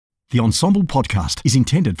The Ensombl podcast is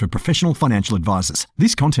intended for professional financial advisors.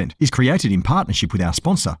 This content is created in partnership with our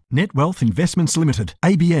sponsor, Netwealth Investments Limited,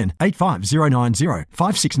 ABN 85090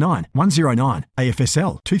 569 109,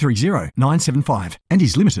 AFSL 230975, and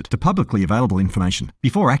is limited to publicly available information.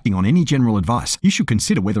 Before acting on any general advice, you should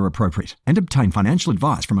consider whether appropriate and obtain financial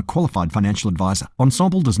advice from a qualified financial advisor.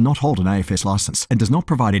 Ensombl does not hold an AFS license and does not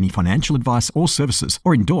provide any financial advice or services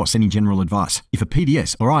or endorse any general advice. If a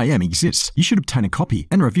PDS or IM exists, you should obtain a copy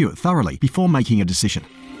and review it thoroughly before making a decision.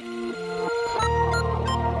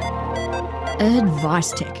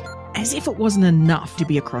 AdviceTech. As if it wasn't enough to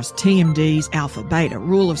be across TMDs, Alpha, Beta,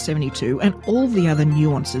 Rule of 72, and all the other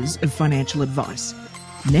nuances of financial advice.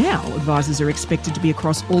 Now, advisors are expected to be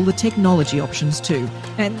across all the technology options too,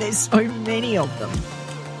 and there's so many of them.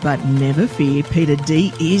 But never fear, Peita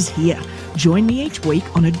D is here. Join me each week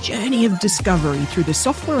on a journey of discovery through the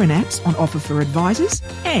software and apps on offer for advisors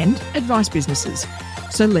and advice businesses.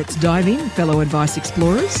 So let's dive in, fellow advice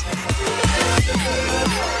explorers.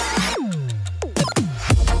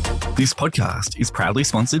 This podcast is proudly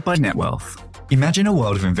sponsored by Netwealth. Imagine a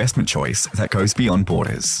world of investment choice that goes beyond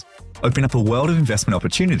borders. Open up a world of investment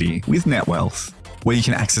opportunity with Netwealth, where you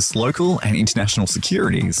can access local and international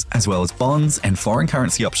securities, as well as bonds and foreign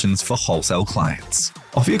currency options for wholesale clients.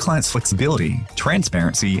 Offer your clients flexibility,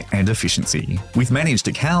 transparency, and efficiency with managed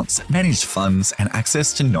accounts, managed funds, and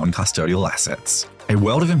access to non-custodial assets. A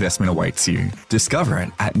world of investment awaits you. Discover it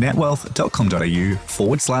at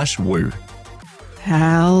netwealth.com.au/woo.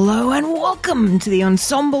 Hello and welcome to the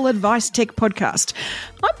Ensombl AdviceTech podcast.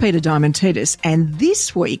 I'm Peita Diamantidis, and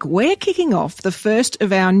this week we're kicking off the first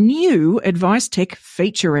of our new AdviceTech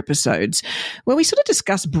feature episodes, where we sort of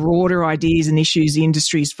discuss broader ideas and issues the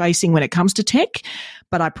industry is facing when it comes to tech.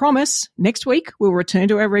 But I promise next week we'll return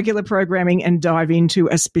to our regular programming and dive into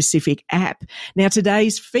a specific app. Now,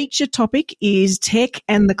 today's feature topic is tech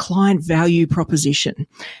and the client value proposition.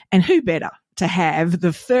 And who better to have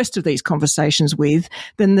the first of these conversations with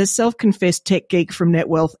than the self-confessed tech geek from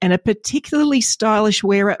Netwealth and a particularly stylish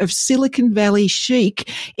wearer of Silicon Valley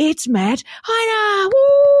chic. It's Matt Heine.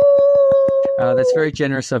 Woo! That's very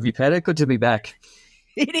generous of you, Peita. Good to be back.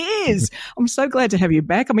 It is. I'm so glad to have you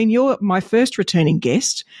back. I mean, you're my first returning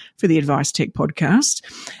guest for the AdviceTech podcast.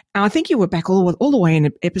 And I think you were back all the way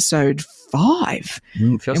in episode 5.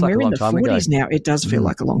 Feels like a long time ago. We're in the 40s now. It does feel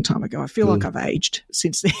like a long time ago. I feel like I've aged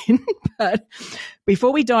since then. But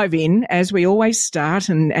before we dive in, as we always start,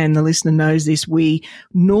 and the listener knows this, we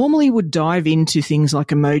normally would dive into things like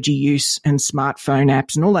emoji use and smartphone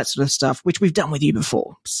apps and all that sort of stuff, which we've done with you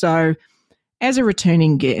before. So as a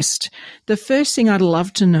returning guest, the first thing I'd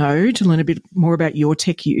love to know, to learn a bit more about your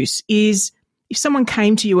tech use, is if someone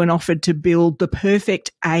came to you and offered to build the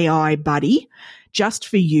perfect AI buddy just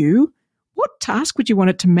for you, what task would you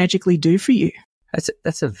want it to magically do for you?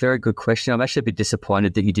 That's a very good question. I'm actually a bit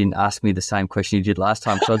disappointed that you didn't ask me the same question you did last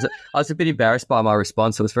time. So I was a bit embarrassed by my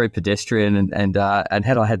response. It was very pedestrian, and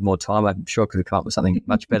had I had more time, I'm sure I could have come up with something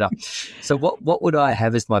much better. So what would I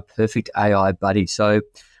have as my perfect AI buddy? So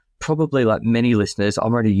probably like many listeners,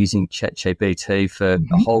 I'm already using ChatGPT for a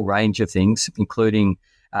whole range of things, including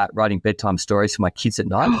writing bedtime stories for my kids at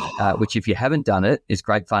night, which if you haven't done it is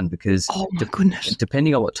great fun because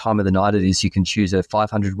depending on what time of the night it is, you can choose a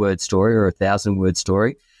 500-word story or a 1,000-word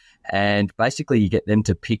story. And basically you get them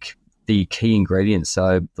to pick the key ingredients.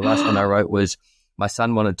 So the last one I wrote was my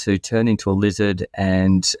son wanted to turn into a lizard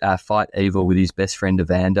and fight evil with his best friend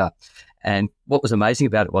Evander. And what was amazing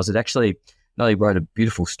about it was it actually not only wrote a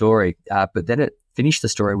beautiful story, but then it finished the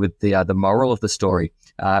story with the moral of the story,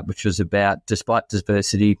 which was about despite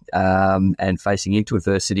diversity and facing into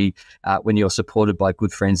adversity, when you're supported by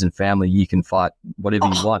good friends and family, you can fight whatever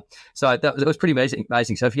you want. So that was pretty amazing.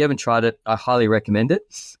 So if you haven't tried it, I highly recommend it.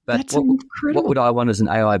 But what would I want as an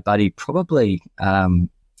AI buddy? Probably along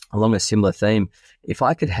a similar theme. If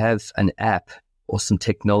I could have an app or some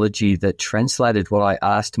technology that translated what I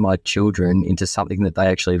asked my children into something that they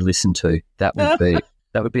actually listened to, that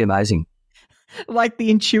would be amazing. Like the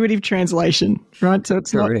intuitive translation, right? So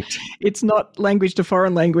it's not language to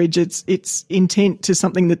foreign language. It's intent to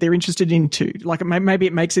something that they're interested into. Like maybe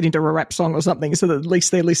it makes it into a rap song or something, so that at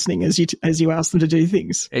least they're listening as you ask them to do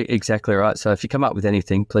things. Exactly right. So if you come up with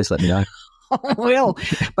anything, please let me know. I will,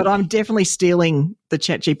 but I'm definitely stealing the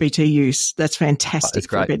ChatGPT use. That's fantastic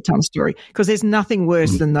for a bedtime story, because there's nothing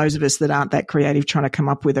worse than those of us that aren't that creative trying to come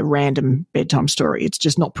up with a random bedtime story. It's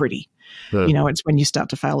just not pretty. You know, it's when you start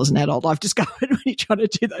to fail as an adult, I've discovered, when you try to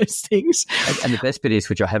do those things. And the best bit is,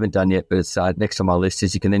 which I haven't done yet, but it's next on my list,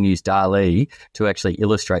 is you can then use DALL-E to actually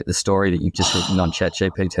illustrate the story that you've just written on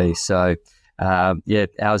ChatGPT. So,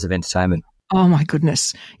 hours of entertainment. Oh my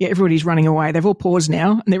goodness. Yeah, everybody's running away. They've all paused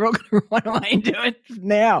now and they're all going to run away and do it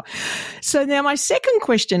now. So now my second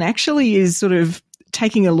question actually is sort of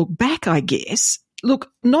taking a look back, I guess.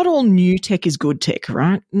 Look, not all new tech is good tech,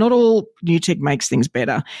 right? Not all new tech makes things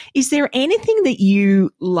better. Is there anything that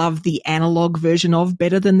you love the analog version of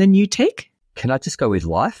better than the new tech? Can I just go with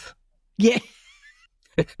life? Yeah.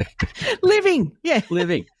 Living. Yeah.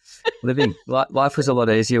 Living. Life was a lot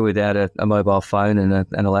easier without a mobile phone and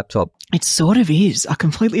a laptop. It sort of is.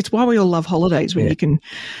 It's why we all love holidays when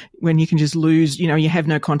you can just lose, you have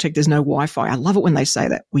no contact, there's no Wi-Fi. I love it when they say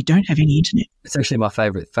that. We don't have any internet. It's actually my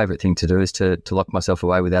favorite thing to do is to lock myself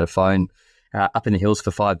away without a phone, up in the hills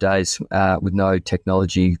for 5 days, with no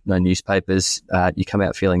technology, no newspapers. You come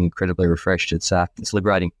out feeling incredibly refreshed. It's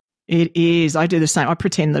liberating. It is. I do the same. I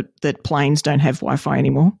pretend that planes don't have Wi-Fi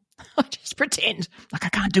anymore. I just pretend like I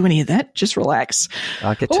can't do any of that. Just relax.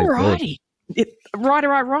 I get too Alrighty.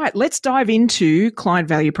 Right. Let's dive into client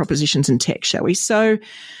value propositions and tech, shall we? So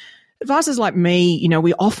advisors like me,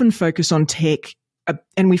 we often focus on tech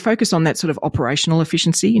and we focus on that sort of operational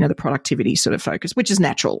efficiency, the productivity sort of focus, which is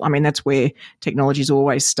natural. I mean, that's where technology's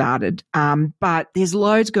always started. But there's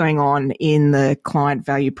loads going on in the client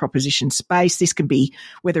value proposition space. This can be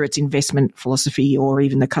whether it's investment philosophy or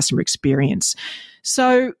even the customer experience.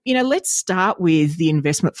 So, let's start with the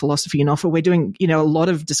investment philosophy and offer. We're doing, a lot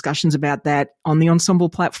of discussions about that on the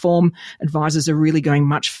Ensombl platform. Advisors are really going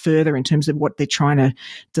much further in terms of what they're trying to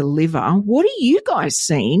deliver. What are you guys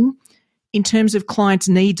seeing in terms of clients'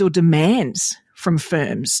 needs or demands from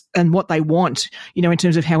firms and what they want, in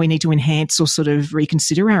terms of how we need to enhance or sort of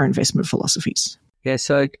reconsider our investment philosophies? Yeah,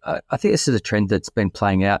 so I think this is a trend that's been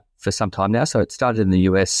playing out for some time now. So it started in the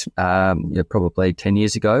US probably 10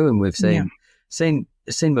 years ago, and we've seen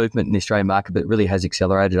movement in the Australian market, but it really has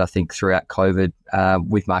accelerated, I think, throughout COVID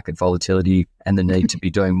with market volatility and the need to be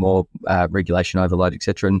doing more regulation overload, et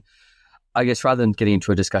cetera. And I guess rather than getting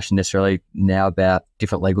into a discussion necessarily now about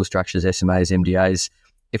different legal structures, SMAs, MDAs,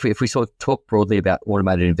 if we sort of talk broadly about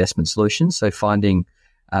automated investment solutions, so finding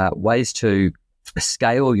ways to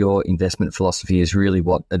scale your investment philosophy is really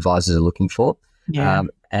what advisors are looking for. Yeah.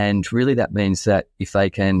 And really that means that if they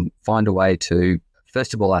can find a way to,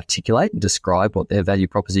 first of all, articulate and describe what their value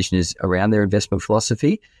proposition is around their investment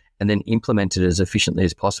philosophy and then implement it as efficiently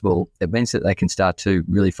as possible, it means that they can start to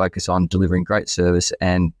really focus on delivering great service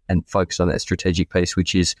and focus on that strategic piece,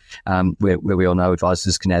 which is where we all know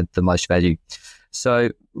advisors can add the most value. So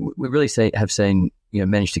we really have seen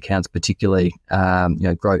managed accounts particularly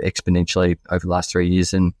grow exponentially over the last 3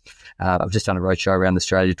 years. And I've just done a roadshow around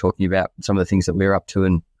Australia talking about some of the things that we're up to.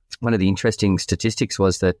 And one of the interesting statistics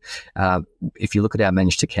was that if you look at our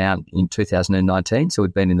managed account in 2019, so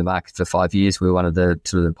we've been in the market for 5 years, we were one of the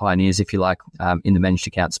sort of the pioneers, if you like, in the managed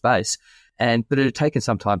account space. But it had taken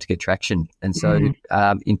some time to get traction. And so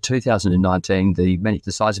in 2019, the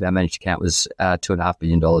size of our managed account was $2.5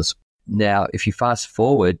 billion. Now, if you fast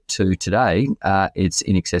forward to today, it's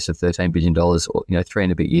in excess of $13 billion, or 3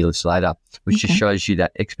 and a bit years later, which just shows you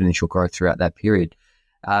that exponential growth throughout that period.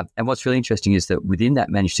 And what's really interesting is that within that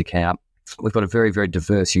managed account, we've got a very, very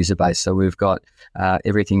diverse user base. So we've got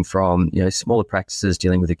everything from smaller practices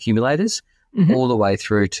dealing with accumulators, all the way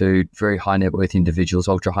through to very high net worth individuals,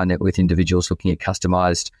 ultra high net worth individuals looking at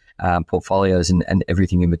customized portfolios and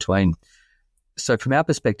everything in between. So from our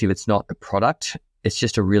perspective, it's not a product. It's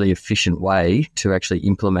just a really efficient way to actually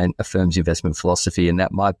implement a firm's investment philosophy. And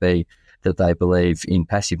that might be that they believe in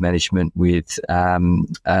passive management with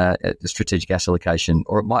strategic asset allocation,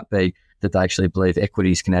 or it might be that they actually believe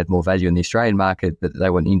equities can add more value in the Australian market, but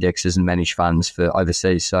they want indexes and managed funds for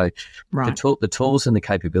overseas. So the tools and the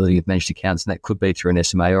capability of managed accounts, and that could be through an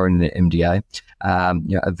SMA or an MDA,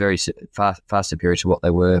 are very far superior to what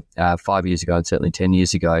they were 5 years ago and certainly 10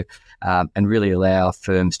 years ago, and really allow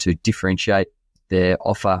firms to differentiate their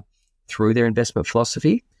offer through their investment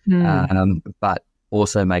philosophy, but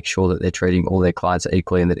also make sure that they're treating all their clients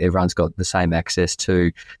equally and that everyone's got the same access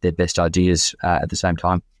to their best ideas at the same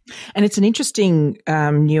time. And it's an interesting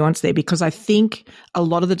nuance there, because I think a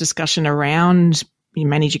lot of the discussion around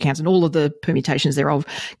managed accounts and all of the permutations thereof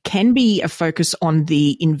can be a focus on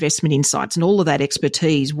the investment insights and all of that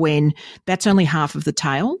expertise, when that's only half of the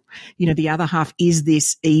tale. The other half is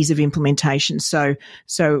this ease of implementation. So,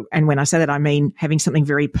 and when I say that, I mean having something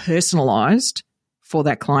very personalized for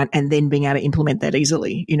that client and then being able to implement that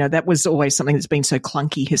easily. That was always something that's been so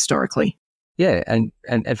clunky historically. Yeah, and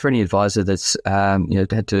for any advisor that's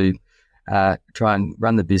had to try and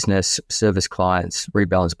run the business, service clients,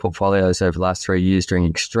 rebalance portfolios over the last 3 years during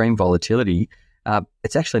extreme volatility,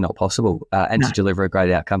 it's actually not possible and to deliver a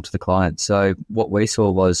great outcome to the client. So what we saw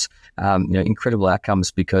was incredible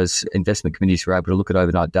outcomes because investment committees were able to look at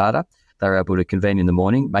overnight data. They were able to convene in the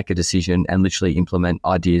morning, make a decision and literally implement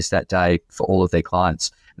ideas that day for all of their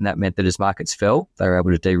clients. And that meant that as markets fell, they were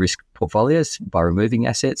able to de-risk portfolios by removing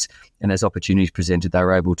assets. And as opportunities presented, they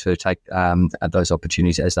were able to take those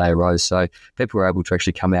opportunities as they arose. So people were able to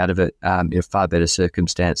actually come out of it in a far better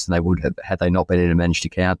circumstance than they would have had they not been in a managed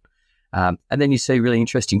account. And then you see really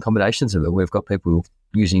interesting combinations of it. We've got people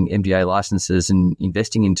using MDA licenses and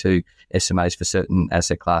investing into SMAs for certain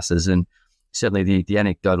asset classes. And certainly the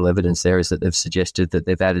anecdotal evidence there is that they've suggested that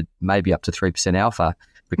they've added maybe up to 3% alpha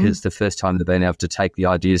because the first time they've been able to take the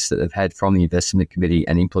ideas that they've had from the investment committee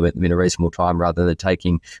and implement them in a reasonable time rather than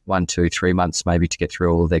taking 1, 2, 3 months maybe to get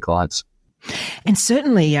through all of their clients. And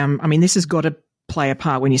certainly, this has got to play a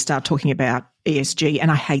part when you start talking about ESG, and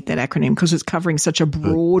I hate that acronym because it's covering such a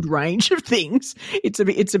broad range of things. It's a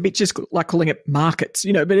bit just like calling it markets,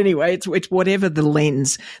 but anyway, it's whatever the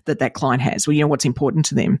lens that client has. Well, what's important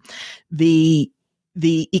to them.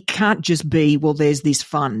 It can't just be, well, there's this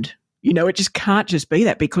fund. It just can't just be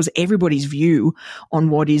that because everybody's view on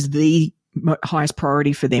what is the highest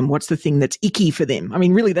priority for them, what's the thing that's icky for them.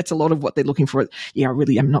 Really, that's a lot of what they're looking for. Yeah, I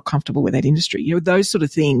really am not comfortable with that industry. Those sort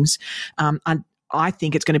of things. I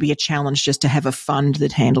think it's going to be a challenge just to have a fund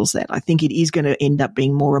that handles that. I think it is going to end up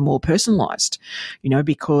being more and more personalized,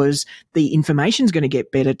 because the information's going to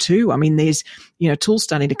get better too. There's, tools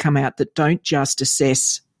starting to come out that don't just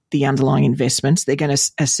assess the underlying investments. They're going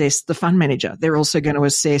to assess the fund manager. They're also going to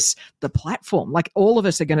assess the platform. Like all of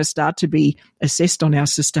us are going to start to be assessed on our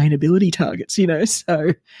sustainability targets,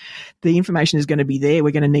 so the information is going to be there.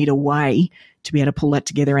 We're going to need a way to be able to pull that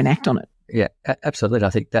together and act on it. Yeah, absolutely. I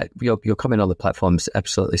think that your comment on the platform is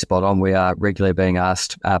absolutely spot on. We are regularly being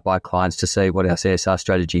asked by clients to see what our CSR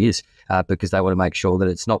strategy is because they want to make sure that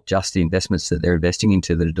it's not just the investments that they're investing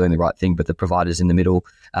into that are doing the right thing, but the providers in the middle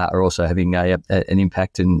are also having an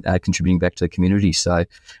impact and contributing back to the community. So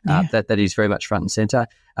that is very much front and centre.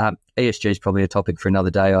 ESG is probably a topic for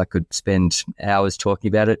another day. I could spend hours talking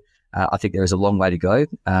about it. I think there is a long way to go.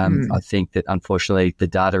 I think that unfortunately the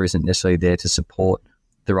data isn't necessarily there to support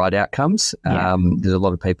the right outcomes. There's a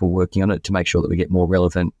lot of people working on it to make sure that we get more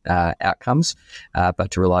relevant outcomes,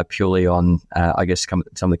 but to rely purely on, some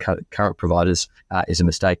of the current providers is a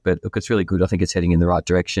mistake. But look, it's really good. I think it's heading in the right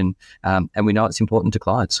direction, and we know it's important to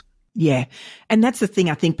clients. Yeah, and that's the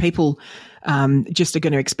thing. I think people just are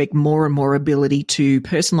going to expect more and more ability to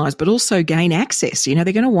personalise, but also gain access. They're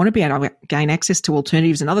going to want to be able to gain access to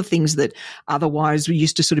alternatives and other things that otherwise we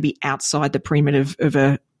used to sort of be outside the remit of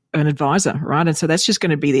an advisor, right? And so that's just going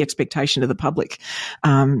to be the expectation of the public.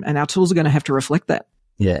 And our tools are going to have to reflect that.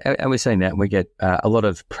 Yeah, and we're seeing that. We get a lot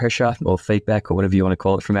of pressure or feedback or whatever you want to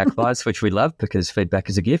call it from our clients, which we love because feedback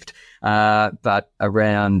is a gift. But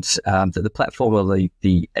around the platform or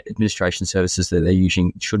the administration services that they're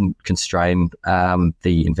using shouldn't constrain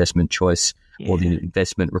the investment choice or the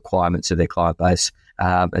investment requirements of their client base.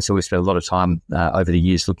 And so we've spent a lot of time over the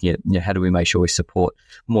years looking at how do we make sure we support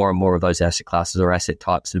more and more of those asset classes or asset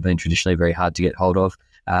types that have been traditionally very hard to get hold of.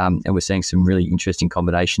 And we're seeing some really interesting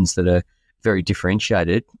combinations that are very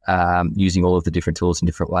differentiated using all of the different tools in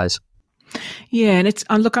different ways. Yeah, and it's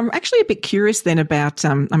look, I'm actually a bit curious then about,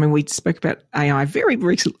 we spoke about AI very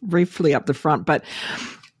briefly up the front, but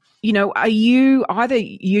are you, either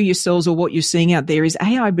you yourselves or what you're seeing out there, is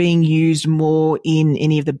AI being used more in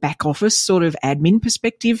any of the back office sort of admin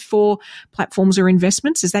perspective for platforms or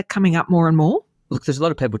investments? Is that coming up more and more? Look, there's a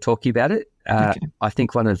lot of people talking about it. Okay. I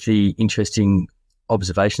think one of the interesting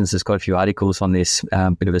observations, there's quite a few articles on this,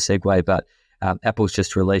 bit of a segue, but Apple's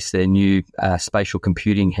just released their new spatial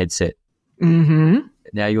computing headset. Mm-hmm.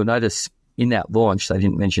 Now, you'll notice in that launch, they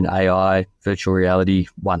didn't mention AI, virtual reality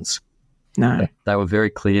once. No. They were very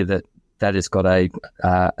clear that has got a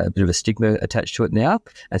bit of a stigma attached to it now.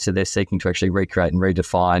 And so they're seeking to actually recreate and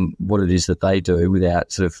redefine what it is that they do without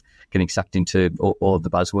sort of getting sucked into all of the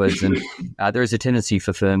buzzwords. And there is a tendency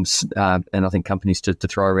for firms and I think companies to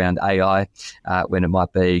throw around AI when it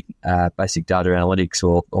might be basic data analytics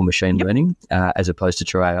or machine learning as opposed to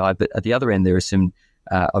true AI. But at the other end, there are some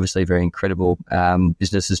obviously very incredible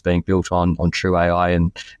businesses being built on true AI,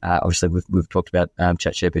 and obviously we've talked about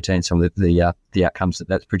ChatGPT and some of the outcomes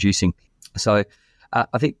that's producing. So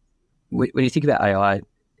I think when you think about AI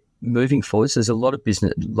moving forwards, there's a lot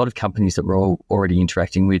of companies that we're all already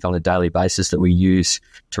interacting with on a daily basis that we use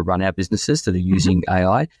to run our businesses that are using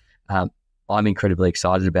AI. I'm incredibly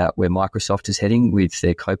excited about where Microsoft is heading with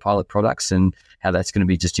their Copilot products and how that's going to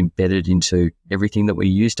be just embedded into everything that we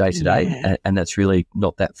use day to day. And that's really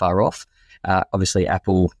not that far off. Obviously,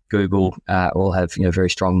 Apple, Google all have very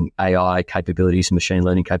strong AI capabilities and machine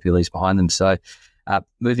learning capabilities behind them. So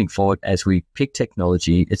moving forward, as we pick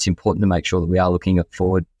technology, it's important to make sure that we are looking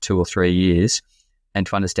forward 2 or 3 years and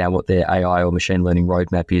to understand what their AI or machine learning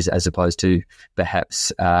roadmap is, as opposed to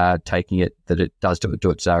perhaps taking it that it does do it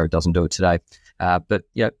today or it doesn't do it today. But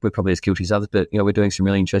we're probably as guilty as others, but we're doing some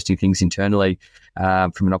really interesting things internally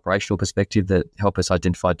from an operational perspective that help us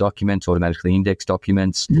identify documents, automatically index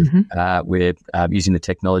documents. We're using the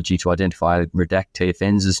technology to identify redact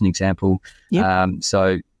TFNs as an example.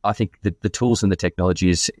 So I think the tools and the technology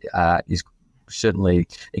is certainly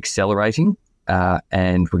accelerating,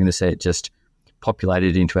 and we're going to see it just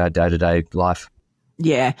populated into our day-to-day life.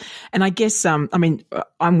 Yeah. And I guess, I'm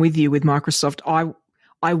with you with Microsoft.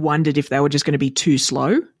 I wondered if they were just going to be too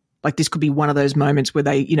slow. Like this could be one of those moments where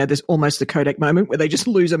they, there's almost the Kodak moment where they just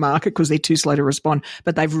lose a market because they're too slow to respond.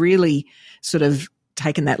 But they've really sort of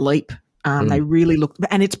taken that leap. They really look,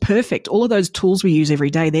 and it's perfect. All of those tools we use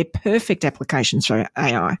every day, they're perfect applications for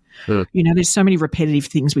AI. There's so many repetitive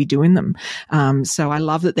things we do in them. So I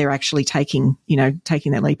love that they're actually taking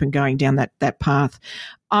that leap and going down that path.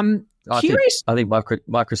 I'm curious. I think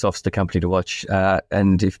Microsoft's the company to watch.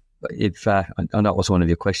 And if I know it was one of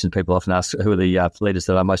your questions, people often ask who are the leaders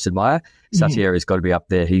that I most admire. Satya has got to be up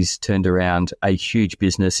there. He's turned around a huge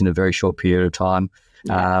business in a very short period of time.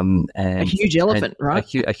 And a huge elephant, right?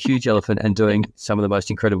 A huge elephant, and doing some of the most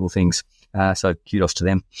incredible things. So kudos to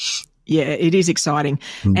them. Yeah, it is exciting.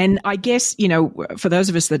 And I guess, for those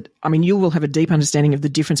of us that, you will have a deep understanding of the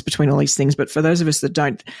difference between all these things, but for those of us that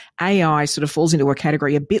don't, AI sort of falls into a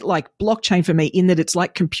category a bit like blockchain for me, in that it's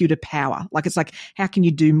like computer power. Like it's like, how can you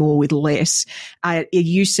do more with less? Are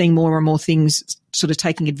you seeing more and more things sort of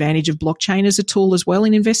taking advantage of blockchain as a tool as well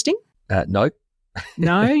in investing? No.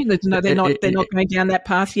 No, they're not going down that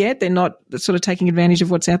path yet. They're not sort of taking advantage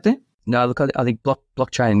of what's out there. No, look, I think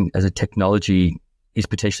blockchain as a technology is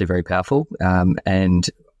potentially very powerful, and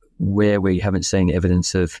where we haven't seen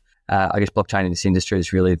evidence of, I guess, blockchain in this industry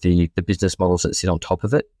is really the business models that sit on top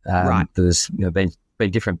of it. Right. There's been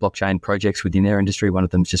different blockchain projects within their industry. One of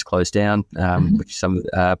them's just closed down,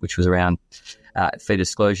 which was around fee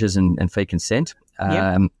disclosures and fee consent.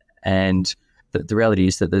 And the reality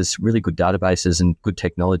is that there's really good databases and good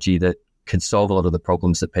technology that can solve a lot of the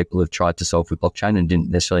problems that people have tried to solve with blockchain and didn't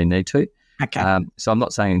necessarily need to. Okay. So I'm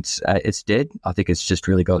not saying it's dead. I think it's just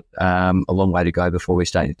really got a long way to go before we're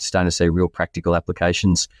starting to see real practical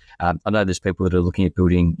applications. I know there's people that are looking at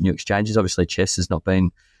building new exchanges. Obviously, chess has not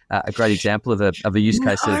been a great example of a use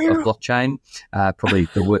case of blockchain, probably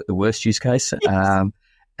the worst use case.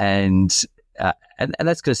 And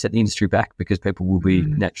that's going to set the industry back because people will be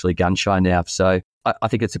naturally gun shy now. So I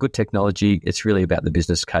think it's a good technology. It's really about the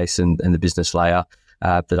business case and the business layer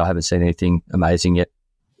that I haven't seen anything amazing yet.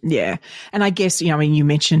 Yeah. And I guess, you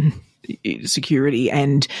mentioned security,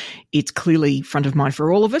 and it's clearly front of mind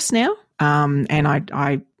for all of us now. And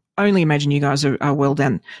I only imagine you guys are well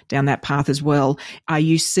down that path as well. Are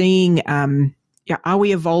you seeing, are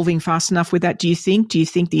we evolving fast enough with that, do you think? Do you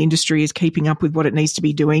think the industry is keeping up with what it needs to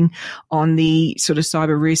be doing on the sort of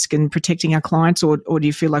cyber risk and protecting our clients, or do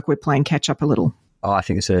you feel like we're playing catch up a little? Oh, I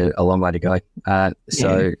think it's a long way to go.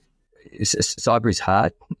 So cyber is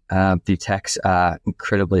hard. The attacks are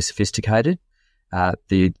incredibly sophisticated.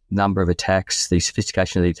 The number of attacks, the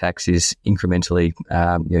sophistication of the attacks is incrementally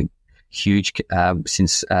huge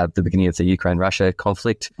since the beginning of the Ukraine-Russia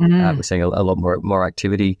conflict. We're seeing a lot more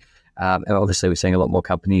activity. And obviously, we're seeing a lot more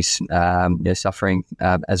companies suffering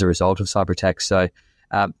as a result of cyber attacks. So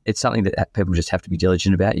it's something that people just have to be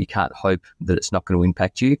diligent about. You can't hope that it's not going to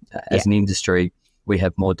impact you. As an industry, we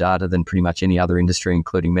have more data than pretty much any other industry,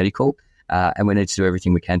 including medical, and we need to do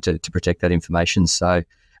everything we can to protect that information. So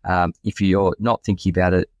if you're not thinking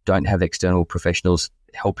about it, don't have external professionals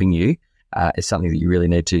helping you, it's something that you really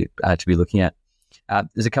need to be looking at.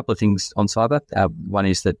 There's a couple of things on cyber. One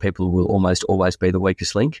is that people will almost always be the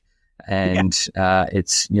weakest link, and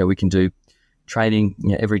it's we can do training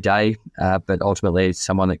every day, but ultimately it's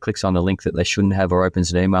someone that clicks on a link that they shouldn't have, or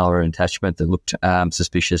opens an email or an attachment that looked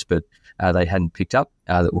suspicious but they hadn't picked up,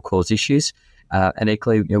 that will cause issues. And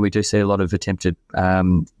equally, we do see a lot of attempted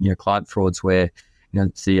client frauds where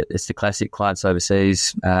it's the classic clients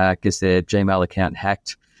overseas gets their Gmail account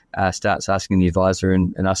hacked, starts asking the advisor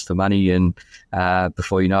and us for money, and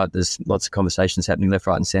before you know it, there's lots of conversations happening left,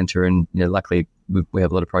 right and centre, and luckily we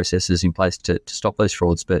have a lot of processes in place to stop those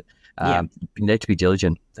frauds, but you need to be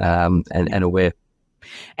diligent and aware.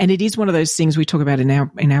 And it is one of those things we talk about in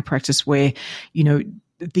our practice where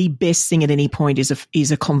the best thing at any point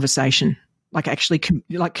is a conversation. like actually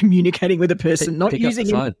communicating with a person, not pick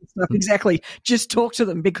using up the phone. Exactly. Just talk to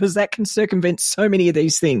them, because that can circumvent so many of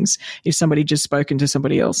these things if somebody just spoken to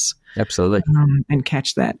somebody else. Absolutely. And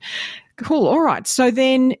catch that. Cool. All right. So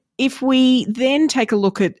then if we then take a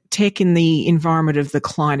look at tech in the environment of the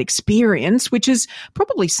client experience, which is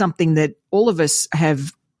probably something that all of us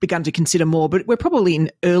have begun to consider more, but we're probably in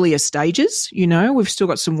earlier stages. We've still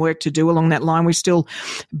got some work to do along that line. We've still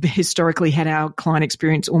historically had our client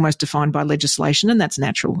experience almost defined by legislation, and that's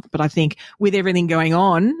natural. But I think with everything going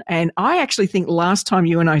on, and I actually think last time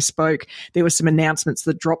you and I spoke, there were some announcements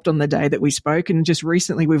that dropped on the day that we spoke. And just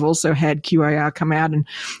recently, we've also had QAR come out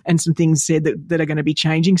and some things said that are going to be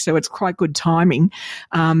changing. So it's quite good timing.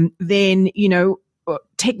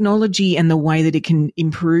 Technology and the way that it can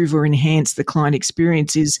improve or enhance the client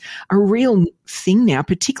experience is a real thing now,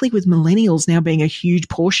 particularly with millennials now being a huge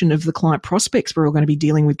portion of the client prospects we're all going to be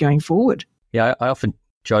dealing with going forward. Yeah, I often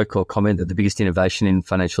joke or comment that the biggest innovation in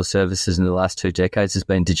financial services in the last 2 decades has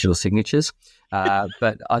been digital signatures.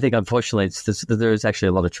 But I think, unfortunately, there is actually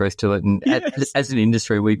a lot of truth to it. And yes. as an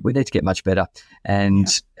industry, we need to get much better. And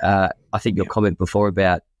I think your comment before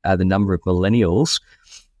about the number of millennials,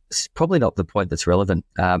 it's probably not the point that's relevant.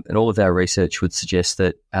 And all of our research would suggest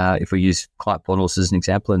that if we use client portals as an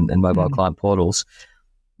example and mobile client portals,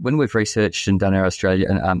 when we've researched and done our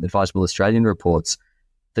advisable Australian reports,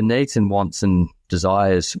 the needs and wants and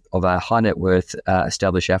desires of a high net worth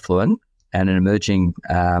established affluent and an emerging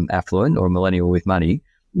affluent or a millennial with money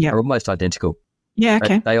are almost identical. Yeah,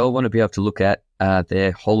 okay. They all want to be able to look at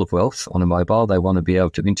their whole of wealth on a mobile. They want to be able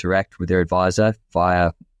to interact with their advisor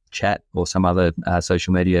via chat or some other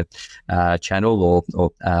social media channel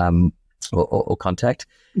or contact.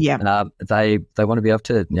 Yeah. They want to be able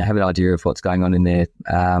to have an idea of what's going on in their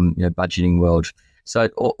budgeting world. So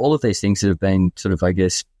all of these things that have been sort of, I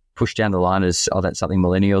guess, pushed down the line as, that's something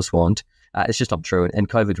millennials want. It's just not true. And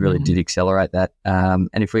COVID really did accelerate that. And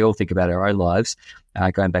if we all think about our own lives,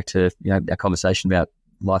 going back to our conversation about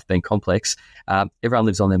life being complex, everyone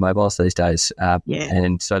lives on their mobiles these days.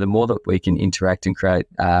 And so the more that we can interact and create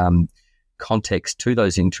context to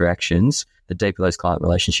those interactions, the deeper those client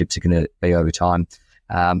relationships are going to be over time.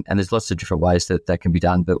 And there's lots of different ways that can be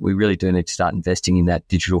done, but we really do need to start investing in that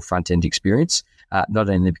digital front-end experience, not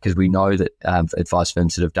only because we know that advice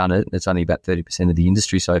firms that have done it, it's only about 30% of the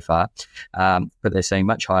industry so far, but they're seeing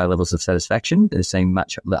much higher levels of satisfaction. They're seeing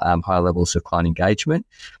much higher levels of client engagement.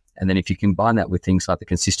 And then if you combine that with things like the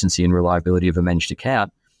consistency and reliability of a managed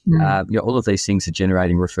account, all of these things are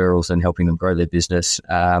generating referrals and helping them grow their business.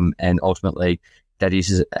 And ultimately, that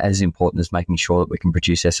is as important as making sure that we can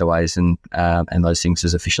produce SOAs and those things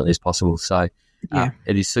as efficiently as possible. So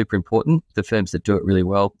it is super important. The firms that do it really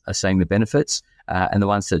well are seeing the benefits, and the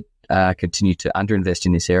ones that continue to underinvest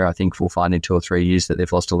in this area, I think, will find in 2 or 3 years that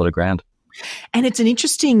they've lost a lot of ground. And it's an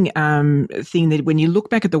interesting thing that when you look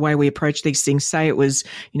back at the way we approach these things, say it was,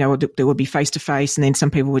 there would be face-to-face and then some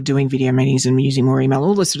people were doing video meetings and using more email,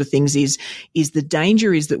 all those sort of things is the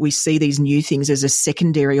danger is that we see these new things as a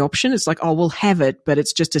secondary option. It's like, oh, we'll have it, but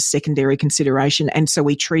it's just a secondary consideration. And so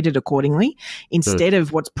we treat it accordingly instead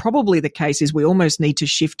of what's probably the case is we almost need to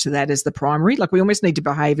shift to that as the primary. Like we almost need to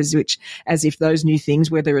behave as if those new things,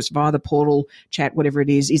 whether it's via the portal, chat, whatever it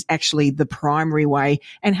is actually the primary way.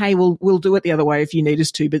 And hey, we'll do it the other way if you need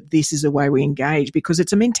us to, but this is the way we engage, because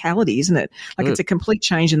it's a mentality, isn't it? Like it's a complete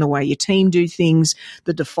change in the way your team do things,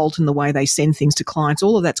 the default in the way they send things to clients.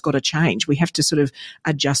 All of that's got to change. We have to sort of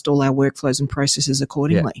adjust all our workflows and processes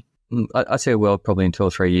accordingly. I see a world probably in 2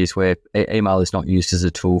 or 3 years where email is not used as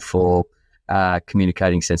a tool for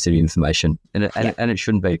communicating sensitive information, and it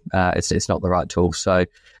shouldn't be. It's not the right tool. So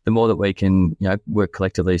the more that we can work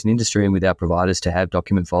collectively as an industry and with our providers to have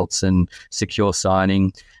document vaults and secure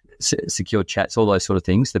signing, secure chats, all those sort of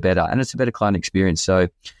things, the better. And it's a better client experience. So,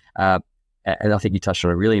 and I think you touched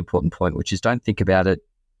on a really important point, which is don't think about it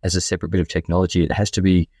as a separate bit of technology. It has to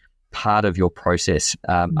be part of your process.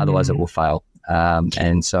 Otherwise it will fail.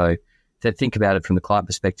 And so think about it from the client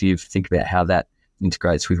perspective, think about how that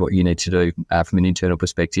integrates with what you need to do from an internal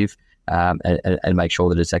perspective, and make sure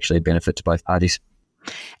that it's actually a benefit to both parties.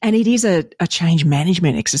 And it is a change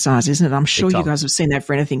management exercise, isn't it? I'm sure you guys have seen that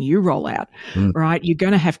for anything you roll out, right? You're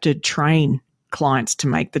going to have to train clients to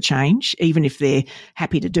make the change, even if they're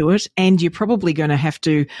happy to do it. And you're probably going to have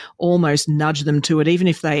to almost nudge them to it, even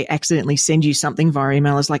if they accidentally send you something via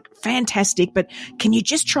email. It's like, fantastic, but can you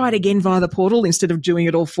just try it again via the portal instead of doing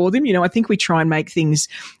it all for them? I think we try and make things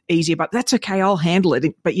easier, but that's okay, I'll handle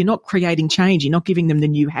it. But you're not creating change. You're not giving them the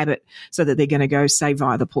new habit so that they're going to go say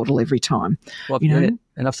via the portal every time. Well, and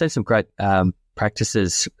I've seen some great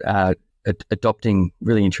practices adopting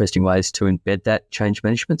really interesting ways to embed that change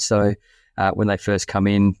management. So when they first come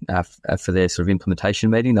in for their sort of implementation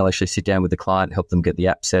meeting, they'll actually sit down with the client, help them get the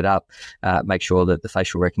app set up, make sure that the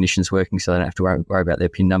facial recognition is working so they don't have to worry about their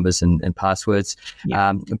PIN numbers and passwords.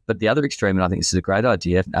 Yeah. But the other extreme, and I think this is a great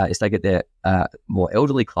idea, is they get their more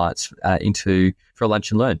elderly clients for a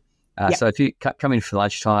lunch and learn. So if you come in for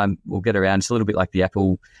lunchtime, we'll get around. It's a little bit like the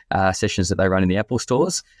Apple sessions that they run in the Apple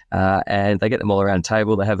stores, and they get them all around the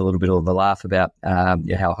table. They have a little bit of a laugh about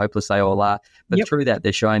how hopeless they all are. But through that,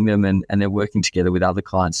 they're showing them and they're working together with other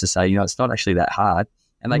clients to say, it's not actually that hard.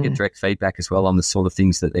 And they get direct feedback as well on the sort of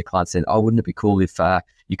things that their clients said, wouldn't it be cool if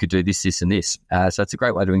you could do this, this, and this? So it's a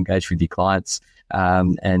great way to engage with your clients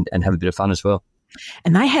and have a bit of fun as well.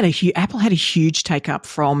 And they had Apple had a huge take up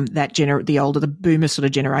from that the boomer sort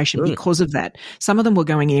of generation because of that. Some of them were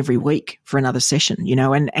going every week for another session,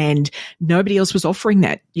 and nobody else was offering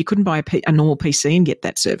that. You couldn't buy a normal PC and get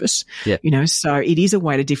that service, so it is a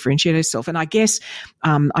way to differentiate yourself. And I guess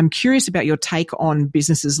I'm curious about your take on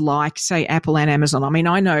businesses like, say, Apple and Amazon. I mean,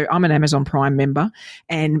 I know I'm an Amazon Prime member,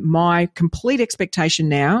 and my complete expectation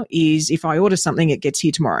now is if I order something, it gets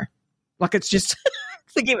here tomorrow. Like it's just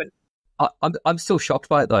it's a given. I'm still shocked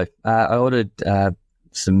by it though. I ordered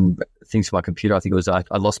some things for my computer. I think it was I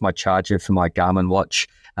lost my charger for my Garmin watch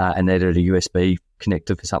and needed a USB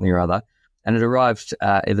connector for something or other. And it arrived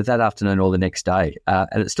either that afternoon or the next day.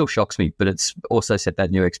 And it still shocks me, but it's also set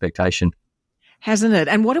that new expectation. Hasn't it?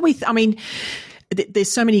 And what do we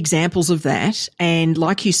there's so many examples of that. And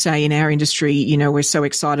like you say, in our industry, we're so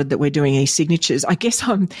excited that we're doing e-signatures. I guess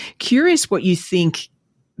I'm curious what you think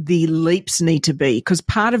the leaps need to be, because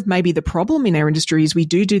part of maybe the problem in our industry is we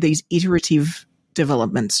do these iterative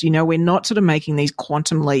developments. We're not sort of making these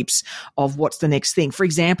quantum leaps of what's the next thing. For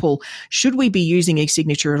example, should we be using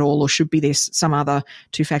e-signature at all, or should be there some other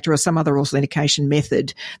two-factor or some other authentication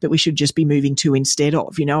method that we should just be moving to instead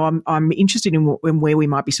of? I'm interested in where we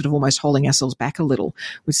might be sort of almost holding ourselves back a little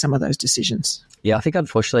with some of those decisions. Yeah, I think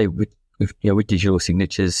unfortunately with digital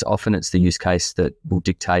signatures, often it's the use case that will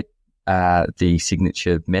dictate the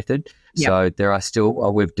signature method. Yep. So there are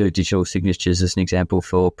still, we do digital signatures as an example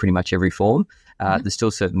for pretty much every form. There's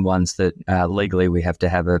still certain ones that legally we have to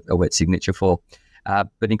have a wet signature for. But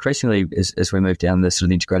increasingly, as we move down the sort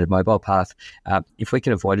of integrated mobile path, if we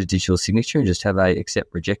can avoid a digital signature and just have a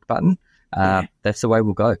accept reject button, that's the way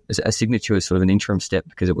we'll go. A signature is sort of an interim step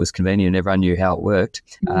because it was convenient and everyone knew how it worked.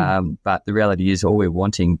 But the reality is all we're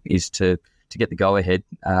wanting is to get the go-ahead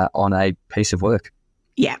on a piece of work.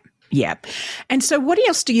 Yeah. Yeah. And so what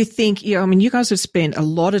else do you think, you guys have spent a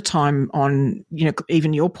lot of time on,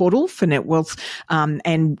 even your portal for Netwealth,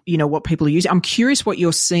 and, what people are using. I'm curious what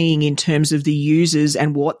you're seeing in terms of the users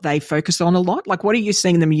and what they focus on a lot. Like, what are you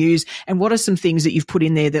seeing them use, and what are some things that you've put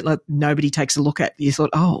in there that nobody takes a look at? You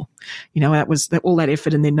thought, that was all that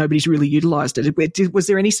effort and then nobody's really utilized it. Was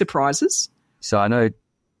there any surprises? So I know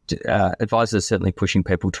advisors are certainly pushing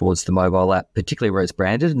people towards the mobile app, particularly where it's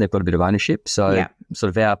branded and they've got a bit of ownership. So sort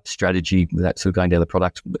of our strategy, that sort of going down the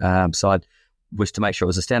product side, was to make sure it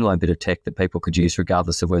was a standalone bit of tech that people could use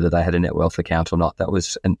regardless of whether they had a Netwealth account or not. That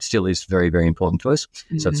was, and still is, very, very important to us.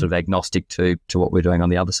 So it's sort of agnostic to what we're doing on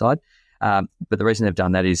the other side. But the reason they've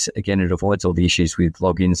done that is, again, it avoids all the issues with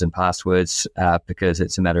logins and passwords because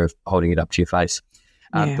it's a matter of holding it up to your face.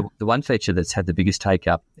 The one feature that's had the biggest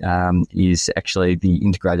take-up is actually the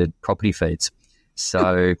integrated property feeds.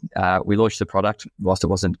 So we launched the product, whilst it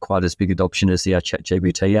wasn't quite as big adoption as the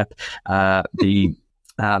ChatGPT app.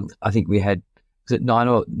 I think we had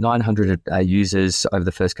 900 users over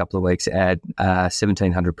the first couple of weeks add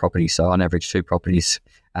 1,700 properties, so on average 2 properties,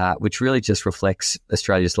 which really just reflects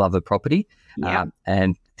Australia's love of property.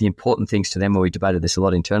 And the important things to them, when we debated this a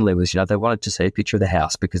lot internally, was, they wanted to see a picture of the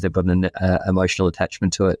house because they've got an emotional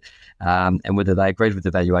attachment to it. And whether they agreed with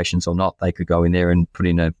the valuations or not, they could go in there and put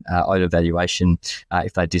in a owner valuation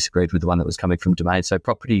if they disagreed with the one that was coming from Domain. So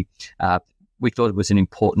property, we thought it was an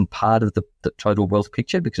important part of the total wealth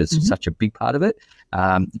picture because it's such a big part of it.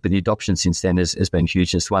 But the adoption since then has been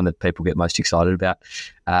huge. It's one that people get most excited about.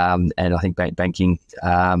 And I think banking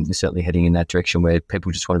is certainly heading in that direction where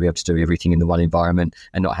people just want to be able to do everything in the one environment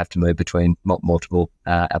and not have to move between multiple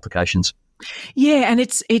applications. Yeah, and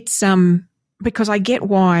it's because I get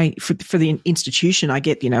why for the institution, I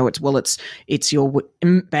get, it's your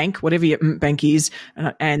bank, whatever your bank is,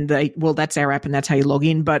 and that's our app and that's how you log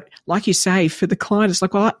in. But like you say, for the client, it's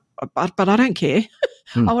like, but I don't care.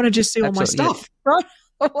 I want to just see all my stuff, right?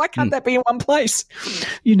 Why can't that be in one place?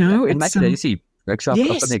 And make it easy. Because I've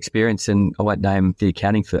got an experience, and I won't name the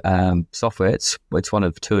accounting for software. It's one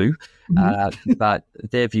of 2, but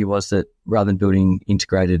their view was that rather than building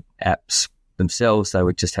integrated apps themselves, they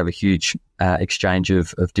would just have a huge exchange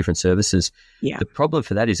of different services. Yeah. The problem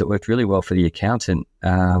for that is it worked really well for the accountant.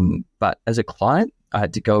 But as a client, I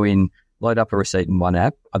had to go in, load up a receipt in one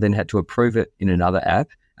app. I then had to approve it in another app.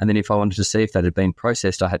 And then if I wanted to see if that had been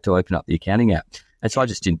processed, I had to open up the accounting app. And so I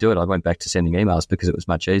just didn't do it. I went back to sending emails because it was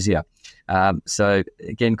much easier. So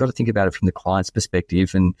again, got to think about it from the client's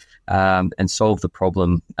perspective and solve the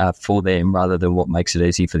problem for them rather than what makes it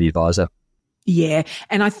easy for the advisor. Yeah.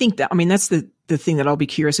 And I think that, I mean, that's the thing that I'll be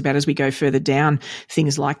curious about as we go further down,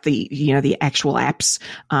 things like the actual apps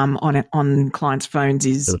on clients' phones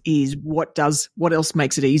is what else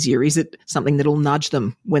makes it easier? Is it something that'll nudge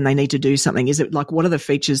them when they need to do something? Is it like, what are the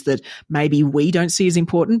features that maybe we don't see as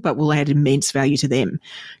important, but will add immense value to them?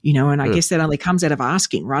 And I guess that only comes out of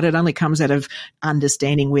asking, right? It only comes out of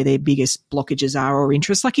understanding where their biggest blockages are or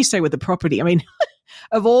interests. Like you say with the property, I mean,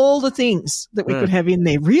 of all the things that we could have in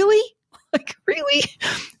there, really? Like, really?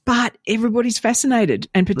 But everybody's fascinated.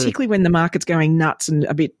 And particularly when the market's going nuts and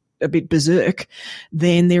a bit berserk,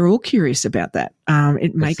 then they're all curious about that.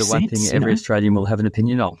 It makes sense. That's the one thing every Australian will have an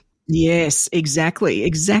opinion on. Yes, exactly.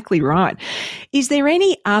 Exactly right. Is there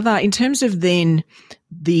any other, in terms of then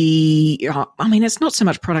it's not so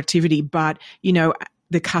much productivity, but,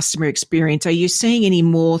 the customer experience, are you seeing any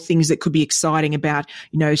more things that could be exciting about,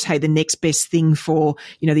 say the next best thing for,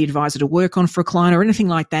 the advisor to work on for a client or anything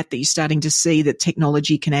like that you're starting to see that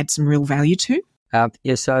technology can add some real value to?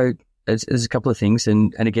 So there's a couple of things.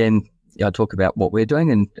 And again, I talk about what we're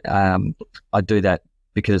doing and I do that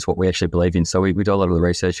because it's what we actually believe in. So we do a lot of the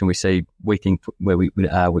research and we think where we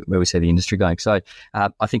see the industry going. So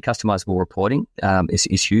I think customizable reporting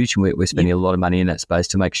is huge. And we're spending a lot of money in that space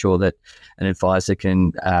to make sure that an advisor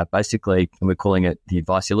can basically, and we're calling it the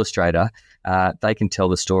advice illustrator, they can tell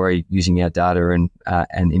the story using our data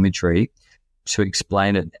and imagery to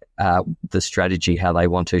explain it, the strategy, how they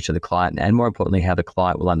want to the client, and more importantly, how the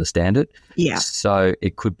client will understand it. Yeah. So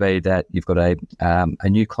it could be that you've got a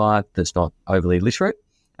new client that's not overly literate,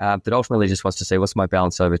 that ultimately just wants to see what's my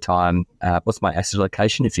balance over time, what's my asset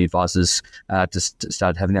allocation if the advisors just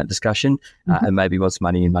started having that discussion, and maybe what's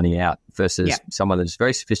money in, money out, versus someone that's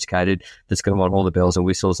very sophisticated that's going to want all the bells and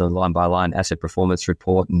whistles and line-by-line asset performance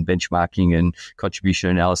report and benchmarking and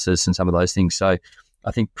contribution analysis and some of those things. So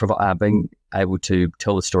I think being able to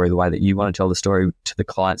tell the story the way that you want to tell the story to the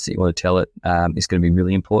clients that you want to tell it is going to be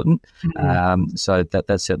really important. So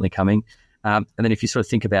that's certainly coming. And then if you sort of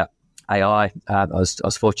think about AI, I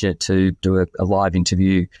was fortunate to do a live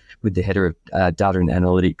interview with the head of data and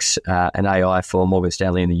analytics and AI for Morgan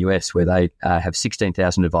Stanley in the US, where they have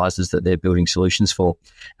 16,000 advisors that they're building solutions for.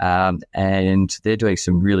 And they're doing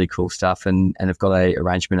some really cool stuff and have got an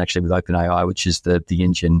arrangement actually with OpenAI, which is the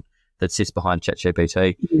engine that sits behind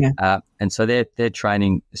ChatGPT. And so they're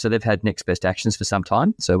training. So they've had next best actions for some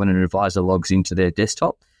time. So when an advisor logs into their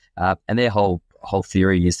desktop, and their whole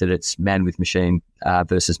theory is that it's man with machine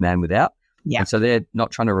versus man without. And so they're not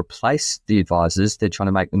trying to replace the advisors. They're trying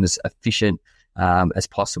to make them as efficient as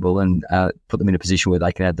possible and put them in a position where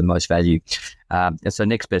they can add the most value. And so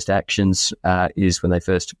next best actions is when they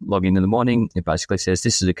first log in the morning, it basically says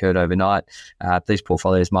this has occurred overnight. These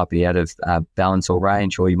portfolios might be out of balance or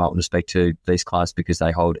range, or you might want to speak to these clients because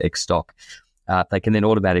they hold X stock. They can then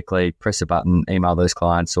automatically press a button, email those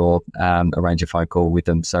clients, or arrange a phone call with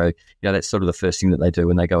them. So that's sort of the first thing that they do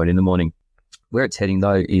when they go in the morning. Where it's heading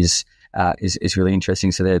though is really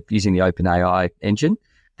interesting. So they're using the OpenAI engine.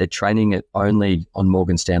 They're training it only on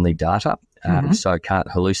Morgan Stanley data, so it can't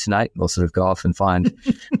hallucinate or sort of go off and find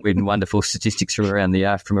weird and wonderful statistics from around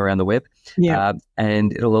the web.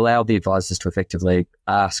 And it'll allow the advisors to effectively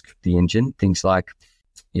ask the engine things like,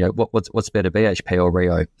 what's better, BHP or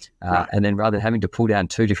Rio? And then rather than having to pull down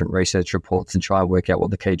two different research reports and try and work out what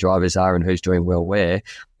the key drivers are and who's doing well where,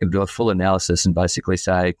 it'll do a full analysis and basically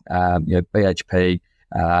say, BHP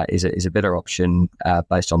is a better option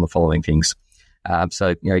based on the following things.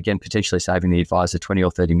 So, again, potentially saving the advisor 20 or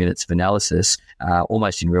 30 minutes of analysis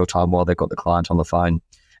almost in real time while they've got the client on the phone.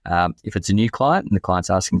 If it's a new client and the client's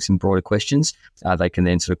asking some broader questions, they can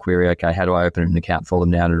then sort of query, okay, how do I open an account for them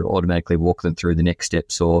now, and it'll automatically walk them through the next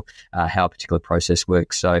steps or how a particular process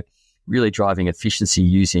works. So really driving efficiency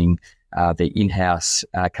using the in-house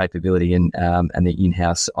capability and the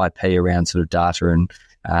in-house IP around sort of data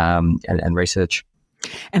and research.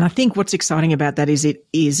 And I think what's exciting about that is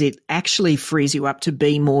it actually frees you up to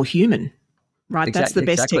be more human, right? That's the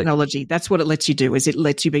best technology. That's what it lets you do, is it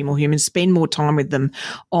lets you be more human, spend more time with them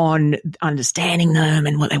on understanding them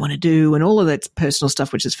and what they want to do and all of that personal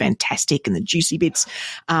stuff, which is fantastic, and the juicy bits,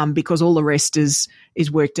 because all the rest is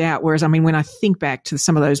worked out. Whereas, I mean, when I think back to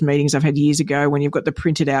some of those meetings I've had years ago, when you've got the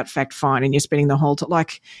printed out fact find and you're spending the whole time,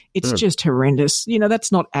 like, it's just horrendous.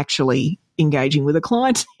 That's not actually engaging with a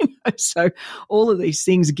client. So all of these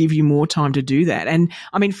things give you more time to do that. And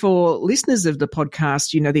I mean, for listeners of the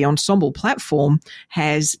podcast, the Ensombl platform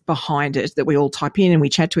has behind it that we all type in and we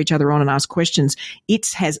chat to each other on and ask questions. It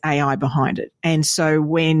has AI behind it. And so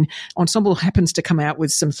when Ensombl happens to come out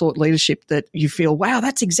with some thought leadership that you feel, wow,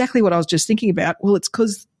 that's exactly what I was just thinking about. Well, it's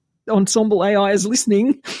because Ensombl AI is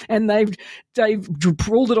listening and they've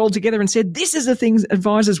pulled it all together and said, this is the things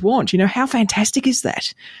advisors want. How fantastic is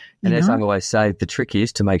that? And as I always say, the trick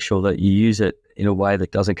is to make sure that you use it in a way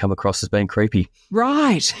that doesn't come across as being creepy.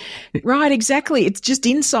 Right, exactly. It's just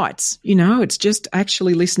insights, it's just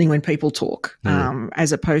actually listening when people talk,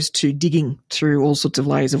 as opposed to digging through all sorts of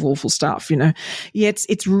layers of awful stuff, Yeah,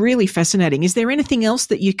 it's really fascinating. Is there anything else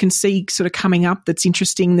that you can see sort of coming up that's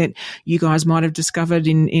interesting that you guys might have discovered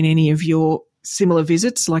in any of your similar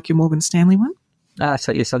visits, like your Morgan Stanley one?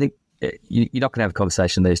 So yes, I think you're not going to have a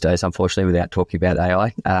conversation these days, unfortunately, without talking about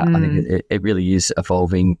AI. I think it really is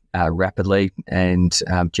evolving rapidly, and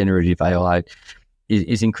generative AI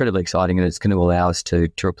is incredibly exciting, and it's going to allow us to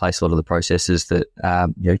replace a lot of the processes that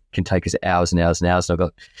can take us hours and hours and hours. And I've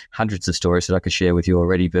got hundreds of stories that I could share with you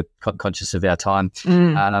already, but conscious of our time.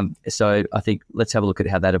 So I think let's have a look at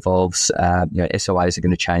how that evolves. SOAs are going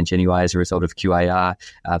to change anyway as a result of QAR.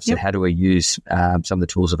 So how do we use some of the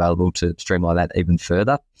tools available to streamline that even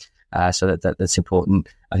further? So that's important.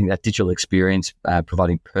 I think that digital experience,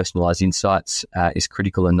 providing personalised insights, is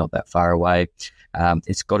critical and not that far away.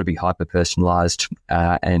 It's got to be hyper-personalised,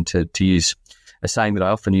 and to use a saying that I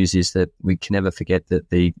often use is that we can never forget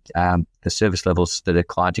that the service levels that a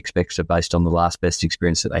client expects are based on the last best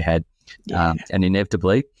experience that they had. And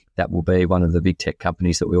inevitably, that will be one of the big tech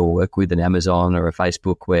companies that we all work with, an Amazon or a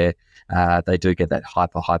Facebook, where they do get that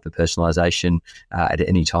hyper-personalisation at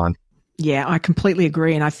any time. Yeah, I completely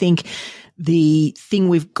agree. And I think the thing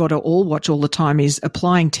we've got to all watch all the time is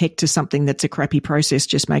applying tech to something that's a crappy process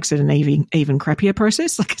just makes it an even crappier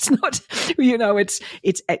process. Like, it's not,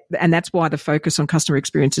 and that's why the focus on customer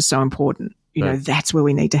experience is so important. That's where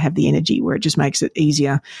we need to have the energy, where it just makes it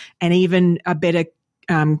easier and even a better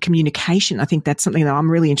communication. I think that's something that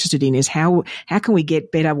I'm really interested in, is how can we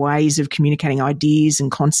get better ways of communicating ideas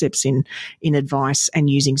and concepts in advice, and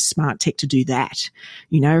using smart tech to do that,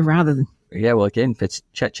 rather than... Yeah, well, again, if it's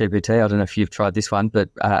ChatGPT, I don't know if you've tried this one, but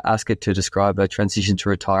ask it to describe a transition to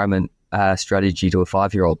retirement strategy to a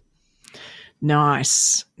 5-year-old.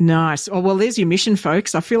 Nice. Oh, well, there's your mission,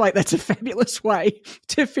 folks. I feel like that's a fabulous way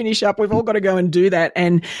to finish up. We've all got to go and do that.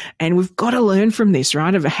 And we've got to learn from this,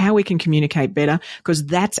 right, of how we can communicate better, because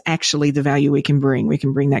that's actually the value we can bring. We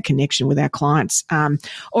can bring that connection with our clients.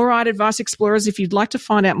 All right, Advice Explorers, if you'd like to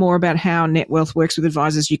find out more about how Netwealth works with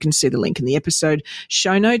advisors, you can see the link in the episode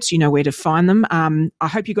show notes. You know where to find them. I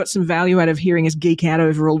hope you got some value out of hearing us geek out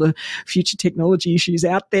over all the future technology issues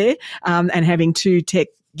out there, and having two tech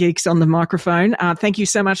geeks on the microphone. Thank you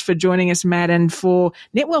so much for joining us, Matt, and for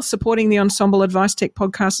Netwealth supporting the Ensombl AdviceTech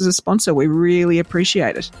podcast as a sponsor. We really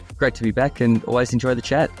appreciate it. Great to be back, and always enjoy the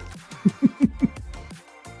chat.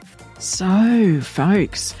 So,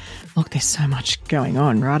 folks, look, there's so much going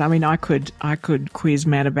on, right? I mean, I could quiz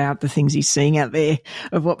Matt about the things he's seeing out there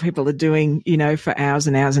of what people are doing, for hours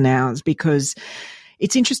and hours and hours, because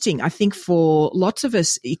it's interesting. I think for lots of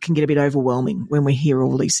us, it can get a bit overwhelming when we hear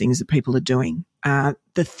all these things that people are doing.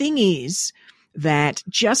 The thing is that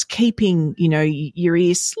just keeping, your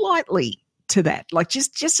ear slightly to that, like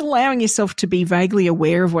just allowing yourself to be vaguely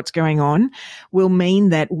aware of what's going on, will mean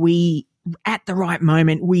that at the right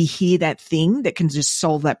moment, we hear that thing that can just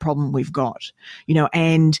solve that problem we've got,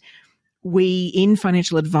 and we, in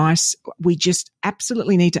financial advice, we just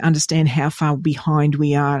absolutely need to understand how far behind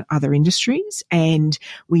we are other industries, and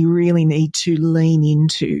we really need to lean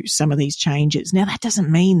into some of these changes. Now, that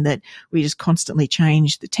doesn't mean that we just constantly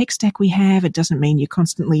change the tech stack we have. It doesn't mean you're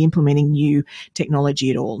constantly implementing new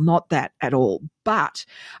technology at all. Not that at all. But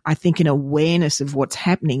I think an awareness of what's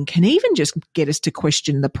happening can even just get us to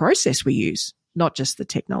question the process we use, not just the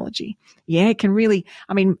technology. Yeah, it can really,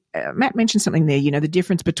 Matt mentioned something there, the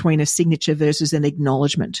difference between a signature versus an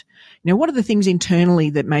acknowledgement. What are the things internally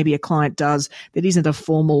that maybe a client does that isn't a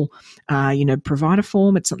formal, provider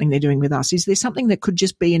form? It's something they're doing with us. Is there something that could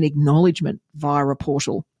just be an acknowledgement via a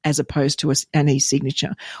portal as opposed to an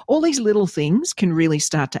e-signature? All these little things can really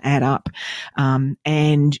start to add up.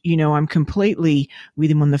 And, I'm completely with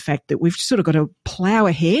him on the fact that we've sort of got to plow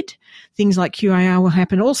ahead. Things like QAR will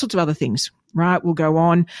happen, all sorts of other things, right? We'll go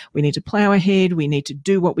on. We need to plow ahead. We need to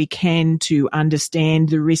do what we can to understand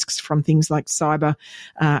the risks from things like cyber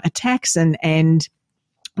attacks and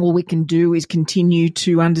all we can do is continue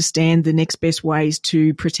to understand the next best ways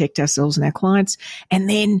to protect ourselves and our clients. And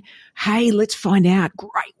then, hey, let's find out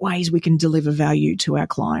great ways we can deliver value to our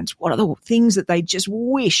clients. What are the things that they just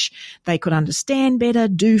wish they could understand better,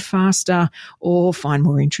 do faster, or find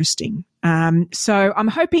more interesting? So I'm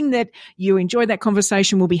hoping that you enjoyed that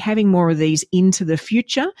conversation. We'll be having more of these into the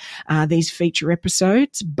future, these feature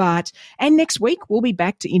episodes. And next week, we'll be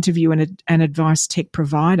back to interview an advice tech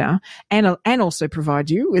provider and also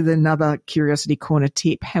provide you with another Curiosity Corner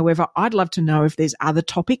tip. However, I'd love to know if there's other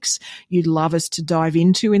topics you'd love us to dive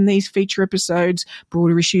into in these feature episodes,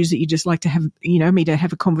 broader issues that you'd just like to have, me to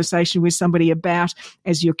have a conversation with somebody about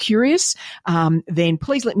as you're curious. Then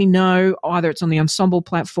please let me know, either it's on the Ensombl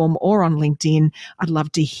platform or on LinkedIn. I'd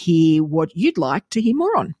love to hear what you'd like to hear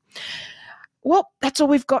more on. Well, that's all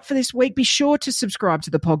we've got for this week. Be sure to subscribe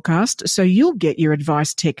to the podcast so you'll get your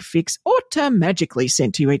Advice Tech fix auto-magically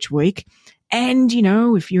sent to you each week. And,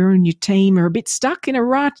 if you and your team are a bit stuck in a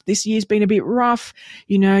rut, this year's been a bit rough,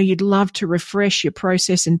 you'd love to refresh your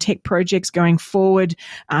process and tech projects going forward,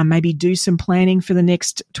 maybe do some planning for the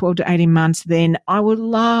next 12 to 18 months, then I would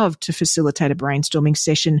love to facilitate a brainstorming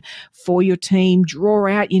session for your team, draw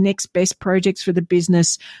out your next best projects for the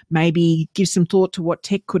business, maybe give some thought to what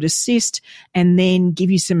tech could assist, and then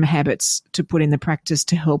give you some habits to put in the practice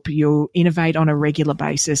to help you innovate on a regular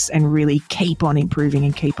basis and really keep on improving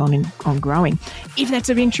and keep on growing. If that's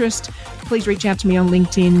of interest, please reach out to me on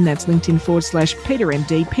LinkedIn. That's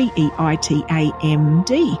LinkedIn/PeitaMD,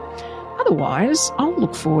 PEITAMD. Otherwise, I'll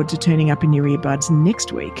look forward to turning up in your earbuds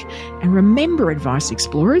next week. And remember, Advice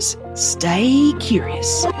Explorers, stay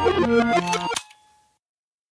curious.